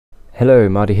Hello,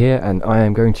 Marty here, and I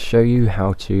am going to show you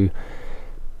how to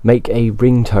make a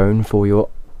ringtone for your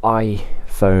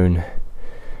iPhone.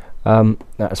 Now,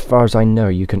 as far as I know,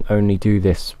 you can only do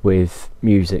this with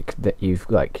music that you've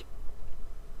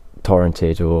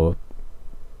torrented or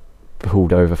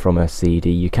pulled over from a CD.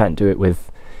 You can't do it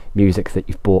with music that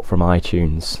you've bought from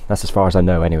iTunes. That's as far as I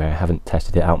know anyway. I haven't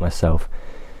tested it out myself.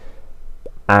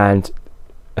 And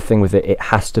a thing with it, it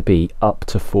has to be up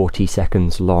to 40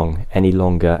 seconds long. Any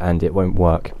longer and it won't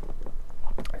work.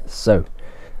 So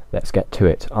let's get to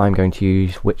it. I'm going to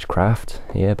use Witchcraft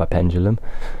here by Pendulum.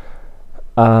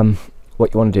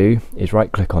 What you want to do is right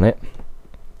click on it,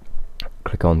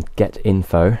 click on Get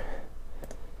Info,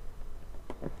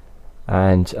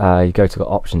 and you go to the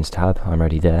Options tab. I'm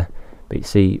already there, but you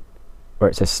see where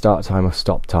it says Start Time or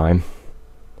Stop Time.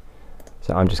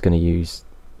 So I'm just going to use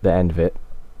the end of it.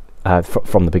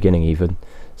 From the beginning even.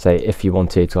 Say if you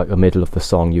wanted the middle of the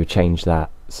song, you would change that.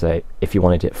 Say if you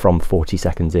wanted it from 40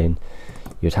 seconds in,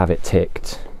 you'd have it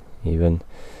ticked even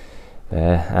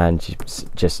there, and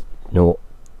just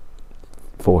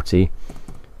 0.40.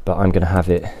 But I'm going to have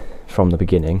it from the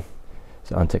beginning,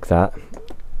 so untick that.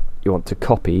 You want to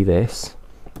copy this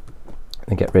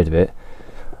and get rid of it.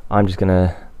 I'm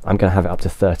gonna have it up to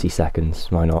 30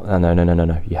 seconds. Why not?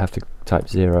 No. You have to type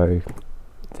 0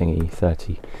 thingy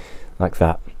 30 like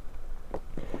that,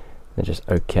 then just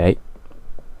OK.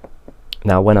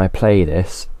 Now when I play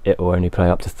this, it will only play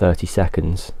up to 30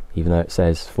 seconds, even though it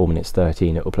says 4 minutes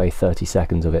 13. It will play 30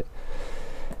 seconds of it.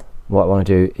 What I want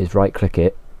to do is right click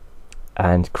it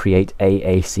and create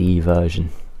AAC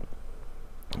version.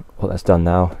 What that's done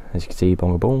now, as you can see,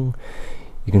 bong bong,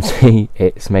 you can see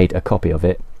it's made a copy of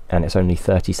it, and it's only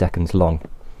 30 seconds long.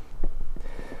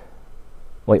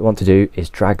 What you want to do is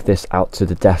drag this out to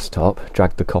the desktop,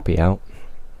 drag the copy out,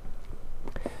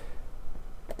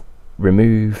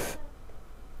 remove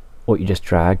what you just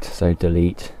dragged, so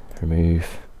delete,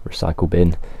 remove, recycle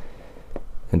bin,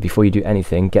 and before you do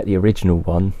anything, get the original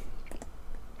one,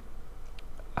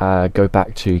 go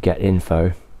back to Get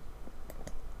Info,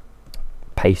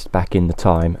 paste back in the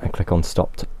time and click on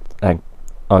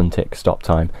untick Stop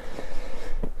Time.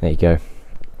 There you go.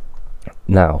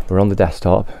 Now we're on the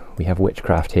desktop. We have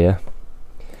Witchcraft here.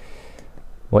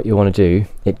 What you want to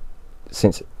do,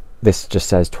 since this just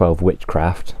says 12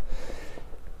 Witchcraft,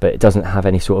 but it doesn't have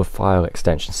any sort of file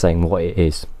extension saying what it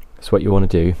is. So what you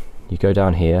want to do, you go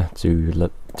down here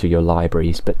to your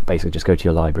libraries, but basically just go to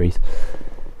your libraries.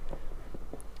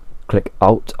 Click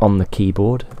Alt on the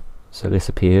keyboard, so this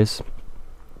appears.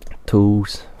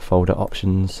 Tools, folder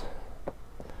options.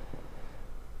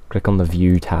 Click on the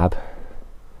View tab.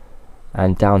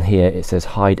 And down here it says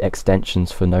hide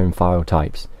extensions for known file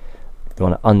types. You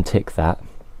want to untick that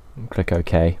and click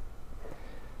OK.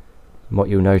 And what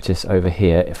you'll notice over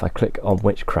here, if I click on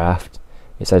Witchcraft,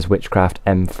 it says Witchcraft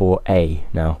M4A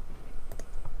now.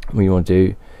 What you want to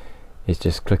do is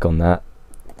just click on that.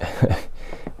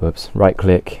 Whoops, right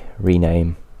click,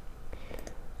 rename,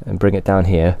 and bring it down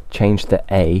here, change the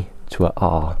A to a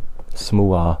R,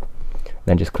 small r,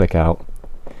 then just click out.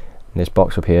 And this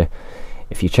box up here,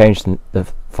 if you change the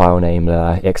file name,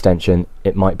 extension,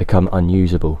 it might become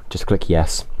unusable. Just click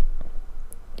yes,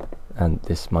 and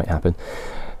this might happen.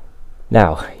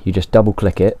 Now you just double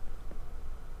click it,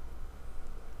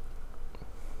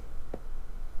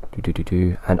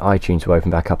 and iTunes will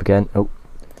open back up again. Oh,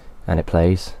 and it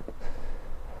plays.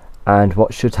 And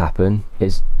what should happen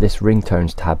is this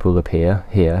Ringtones tab will appear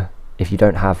here. If you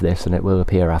don't have this, and it will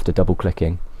appear after double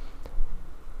clicking,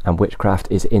 and Witchcraft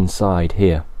is inside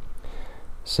here.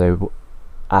 So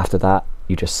after that,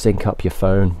 you just sync up your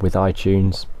phone with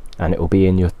iTunes, and it will be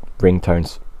in your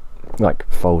ringtones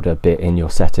folder bit in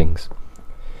your settings.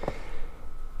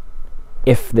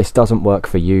 If this doesn't work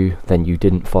for you, then you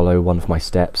didn't follow one of my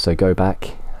steps, so go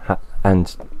back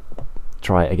and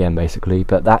try it again basically.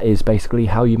 But that is basically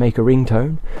how you make a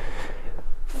ringtone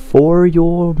for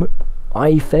your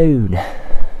iPhone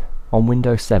on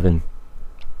Windows 7.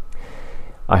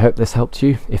 I hope this helped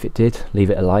you. If it did, leave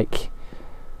it a like.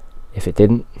 If it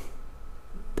didn't,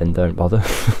 then don't bother.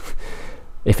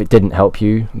 If it didn't help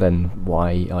you, then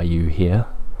why are you here?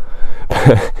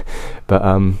 But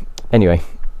anyway,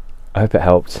 I hope it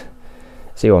helped.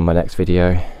 See you on my next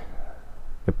video.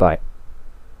 Goodbye.